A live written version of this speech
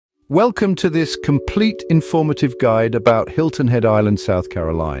Welcome to this complete informative guide about Hilton Head Island, South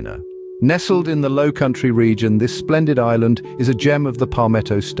Carolina. Nestled in the Lowcountry region, this splendid island is a gem of the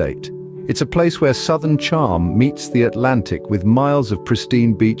Palmetto State. It's a place where southern charm meets the Atlantic with miles of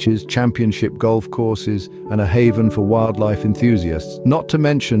pristine beaches, championship golf courses, and a haven for wildlife enthusiasts, not to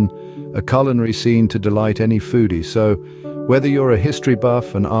mention a culinary scene to delight any foodie. So, whether you're a history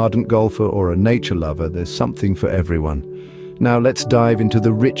buff, an ardent golfer, or a nature lover, there's something for everyone. Now let's dive into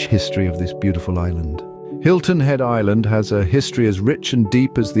the rich history of this beautiful island. Hilton Head Island has a history as rich and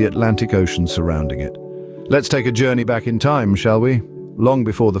deep as the Atlantic Ocean surrounding it. Let's take a journey back in time, shall we? Long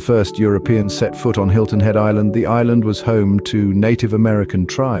before the first Europeans set foot on Hilton Head Island, the island was home to Native American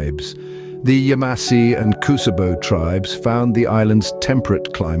tribes. The Yamasee and Kusabo tribes found the island's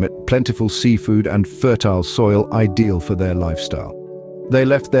temperate climate, plentiful seafood, and fertile soil ideal for their lifestyle. They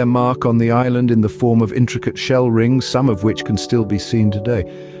left their mark on the island in the form of intricate shell rings, some of which can still be seen today.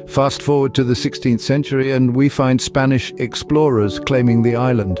 Fast forward to the 16th century and we find Spanish explorers claiming the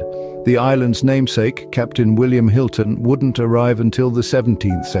island. The island's namesake, Captain William Hilton, wouldn't arrive until the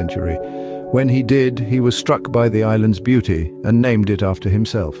 17th century. When he did, he was struck by the island's beauty and named it after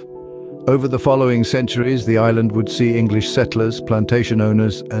himself. Over the following centuries, the island would see English settlers, plantation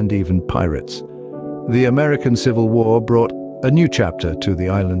owners, and even pirates. The American Civil War brought a new chapter to the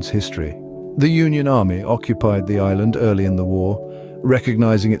island's history. The Union Army occupied the island early in the war,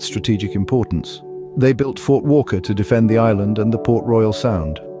 recognizing its strategic importance. They built Fort Walker to defend the island and the Port Royal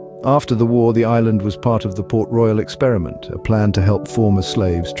Sound. After the war, the island was part of the Port Royal Experiment, a plan to help former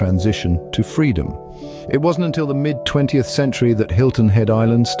slaves transition to freedom. It wasn't until the mid-20th century that Hilton Head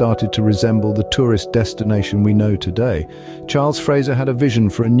Island started to resemble the tourist destination we know today. Charles Fraser had a vision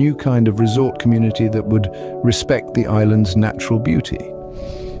for a new kind of resort community that would respect the island's natural beauty.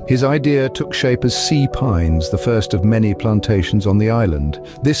 His idea took shape as sea pines, the first of many plantations on the island.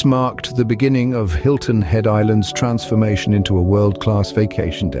 This marked the beginning of Hilton Head Island's transformation into a world-class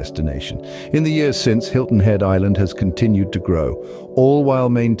vacation destination. In the years since, Hilton Head Island has continued to grow, all while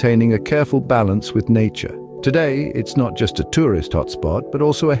maintaining a careful balance with nature. Today, it's not just a tourist hotspot, but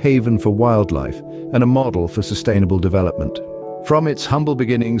also a haven for wildlife and a model for sustainable development. From its humble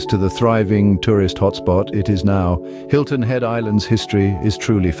beginnings to the thriving tourist hotspot it is now, Hilton Head Island's history is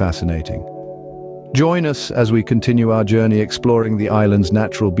truly fascinating. Join us as we continue our journey exploring the island's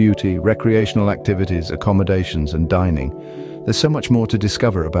natural beauty, recreational activities, accommodations, and dining. There's so much more to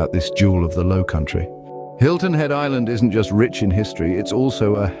discover about this jewel of the Lowcountry. Hilton Head Island isn't just rich in history, it's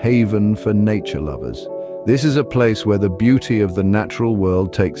also a haven for nature lovers. This is a place where the beauty of the natural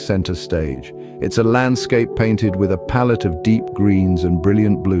world takes center stage. It's a landscape painted with a palette of deep greens and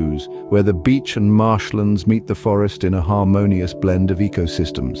brilliant blues, where the beach and marshlands meet the forest in a harmonious blend of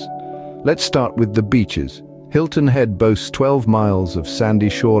ecosystems. Let's start with the beaches. Hilton Head boasts 12 miles of sandy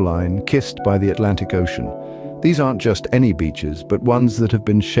shoreline kissed by the Atlantic Ocean. These aren't just any beaches, but ones that have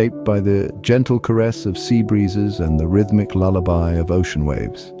been shaped by the gentle caress of sea breezes and the rhythmic lullaby of ocean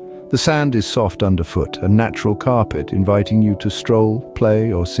waves. The sand is soft underfoot, a natural carpet inviting you to stroll,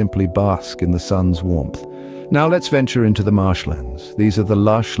 play, or simply bask in the sun's warmth. Now let's venture into the marshlands. These are the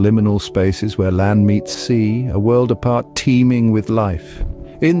lush, liminal spaces where land meets sea, a world apart teeming with life.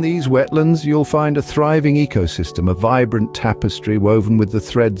 In these wetlands, you'll find a thriving ecosystem, a vibrant tapestry woven with the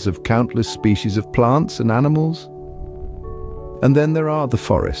threads of countless species of plants and animals. And then there are the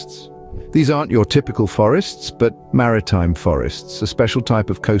forests. These aren't your typical forests, but maritime forests, a special type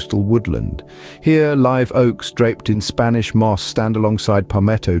of coastal woodland. Here, live oaks draped in Spanish moss stand alongside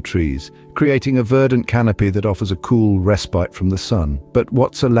palmetto trees, creating a verdant canopy that offers a cool respite from the sun. But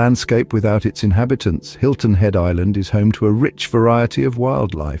what's a landscape without its inhabitants? Hilton Head Island is home to a rich variety of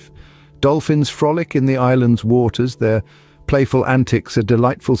wildlife. Dolphins frolic in the island's waters, their playful antics a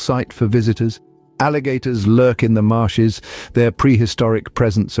delightful sight for visitors. Alligators lurk in the marshes, their prehistoric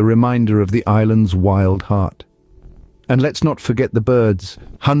presence a reminder of the island's wild heart. And let's not forget the birds,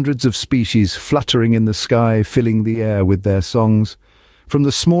 hundreds of species fluttering in the sky, filling the air with their songs. From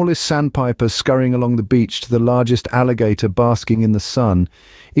the smallest sandpiper scurrying along the beach to the largest alligator basking in the sun,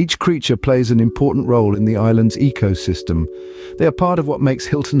 each creature plays an important role in the island's ecosystem. They are part of what makes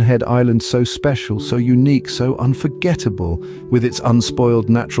Hilton Head Island so special, so unique, so unforgettable. With its unspoiled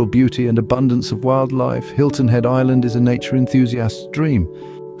natural beauty and abundance of wildlife, Hilton Head Island is a nature enthusiast's dream.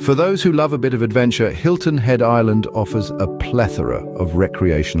 For those who love a bit of adventure, Hilton Head Island offers a plethora of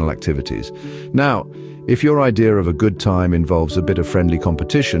recreational activities. Now, if your idea of a good time involves a bit of friendly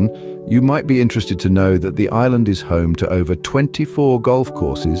competition, you might be interested to know that the island is home to over 24 golf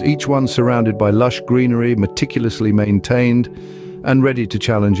courses, each one surrounded by lush greenery, meticulously maintained, and ready to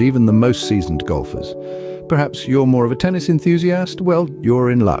challenge even the most seasoned golfers. Perhaps you're more of a tennis enthusiast? Well,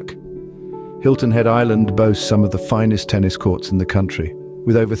 you're in luck. Hilton Head Island boasts some of the finest tennis courts in the country.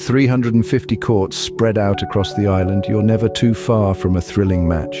 With over 350 courts spread out across the island, you're never too far from a thrilling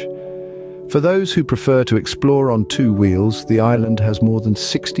match. For those who prefer to explore on two wheels, the island has more than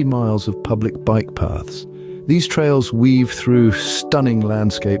 60 miles of public bike paths. These trails weave through stunning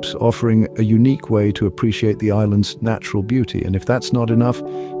landscapes, offering a unique way to appreciate the island's natural beauty. And if that's not enough,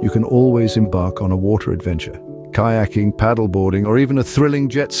 you can always embark on a water adventure. Kayaking, paddleboarding, or even a thrilling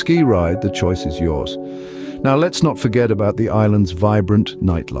jet ski ride, the choice is yours. Now let's not forget about the island's vibrant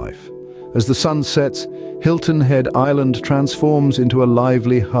nightlife. As the sun sets, Hilton Head Island transforms into a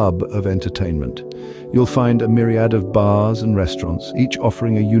lively hub of entertainment. You'll find a myriad of bars and restaurants, each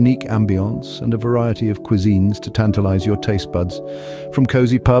offering a unique ambience and a variety of cuisines to tantalize your taste buds. From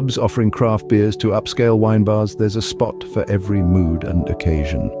cozy pubs offering craft beers to upscale wine bars, there's a spot for every mood and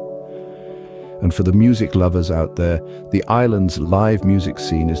occasion. And for the music lovers out there, the island's live music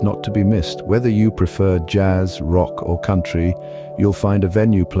scene is not to be missed. Whether you prefer jazz, rock, or country, you'll find a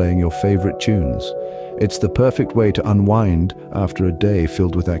venue playing your favorite tunes. It's the perfect way to unwind after a day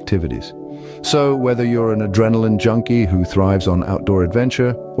filled with activities. So whether you're an adrenaline junkie who thrives on outdoor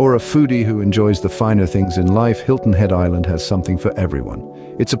adventure, or a foodie who enjoys the finer things in life, Hilton Head Island has something for everyone.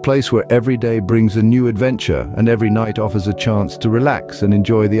 It's a place where every day brings a new adventure and every night offers a chance to relax and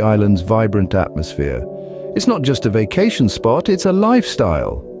enjoy the island's vibrant atmosphere. It's not just a vacation spot, it's a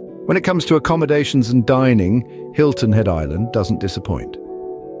lifestyle. When it comes to accommodations and dining, Hilton Head Island doesn't disappoint.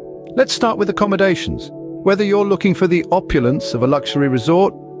 Let's start with accommodations. Whether you're looking for the opulence of a luxury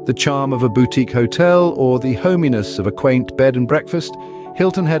resort, the charm of a boutique hotel, or the hominess of a quaint bed and breakfast,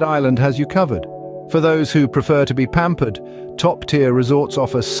 Hilton Head Island has you covered. For those who prefer to be pampered, top-tier resorts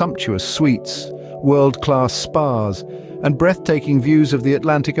offer sumptuous suites, world-class spas, and breathtaking views of the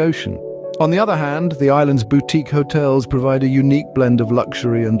Atlantic Ocean. On the other hand, the island's boutique hotels provide a unique blend of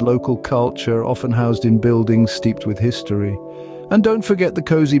luxury and local culture, often housed in buildings steeped with history. And don't forget the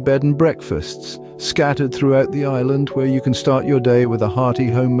cozy bed and breakfasts, scattered throughout the island, where you can start your day with a hearty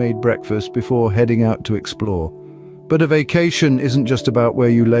homemade breakfast before heading out to explore. But a vacation isn't just about where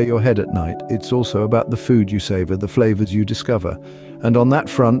you lay your head at night, it's also about the food you savor, the flavors you discover. And on that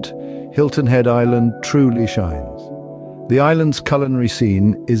front, Hilton Head Island truly shines. The island's culinary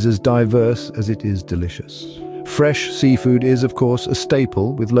scene is as diverse as it is delicious. Fresh seafood is, of course, a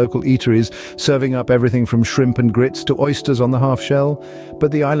staple, with local eateries serving up everything from shrimp and grits to oysters on the half-shell.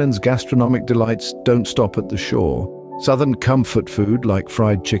 But the island's gastronomic delights don't stop at the shore. Southern comfort food like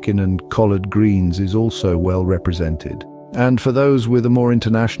fried chicken and collard greens is also well represented. And for those with a more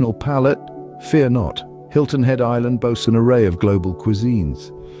international palate, fear not. Hilton Head Island boasts an array of global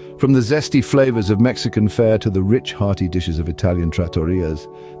cuisines. From the zesty flavors of Mexican fare to the rich, hearty dishes of Italian trattorias,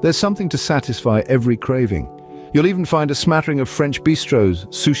 there's something to satisfy every craving. You'll even find a smattering of French bistros,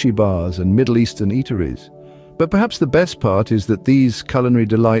 sushi bars, and Middle Eastern eateries. But perhaps the best part is that these culinary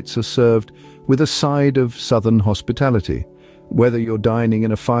delights are served with a side of Southern hospitality. Whether you're dining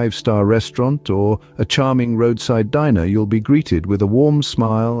in a five-star restaurant or a charming roadside diner, you'll be greeted with a warm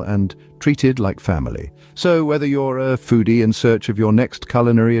smile and treated like family. So whether you're a foodie in search of your next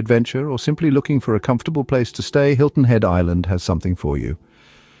culinary adventure or simply looking for a comfortable place to stay, Hilton Head Island has something for you.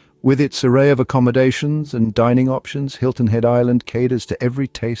 With its array of accommodations and dining options, Hilton Head Island caters to every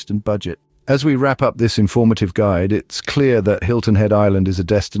taste and budget. As we wrap up this informative guide, it's clear that Hilton Head Island is a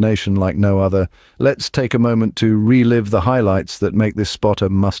destination like no other. Let's take a moment to relive the highlights that make this spot a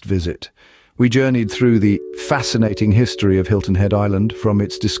must-visit. We journeyed through the fascinating history of Hilton Head Island, from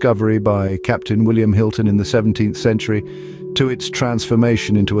its discovery by Captain William Hilton in the 17th century to its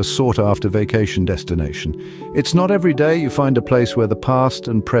transformation into a sought-after vacation destination. It's not every day you find a place where the past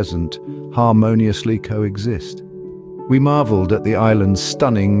and present harmoniously coexist. We marveled at the island's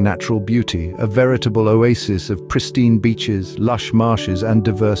stunning natural beauty, a veritable oasis of pristine beaches, lush marshes, and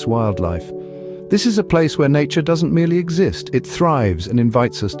diverse wildlife. This is a place where nature doesn't merely exist, it thrives and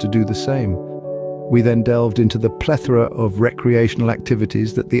invites us to do the same. We then delved into the plethora of recreational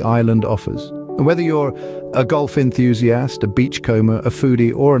activities that the island offers. And whether you're a golf enthusiast, a beachcomber, a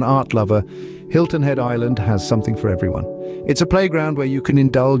foodie, or an art lover, Hilton Head Island has something for everyone. It's a playground where you can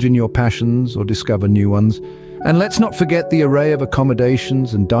indulge in your passions or discover new ones. And let's not forget the array of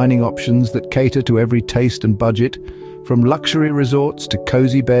accommodations and dining options that cater to every taste and budget. From luxury resorts to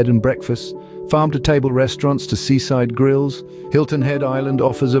cozy bed and breakfasts, farm-to-table restaurants to seaside grills, Hilton Head Island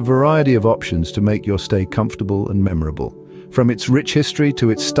offers a variety of options to make your stay comfortable and memorable. From its rich history to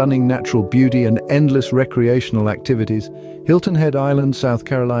its stunning natural beauty and endless recreational activities, Hilton Head Island, South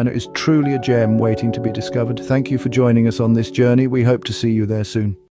Carolina is truly a gem waiting to be discovered. Thank you for joining us on this journey. We hope to see you there soon.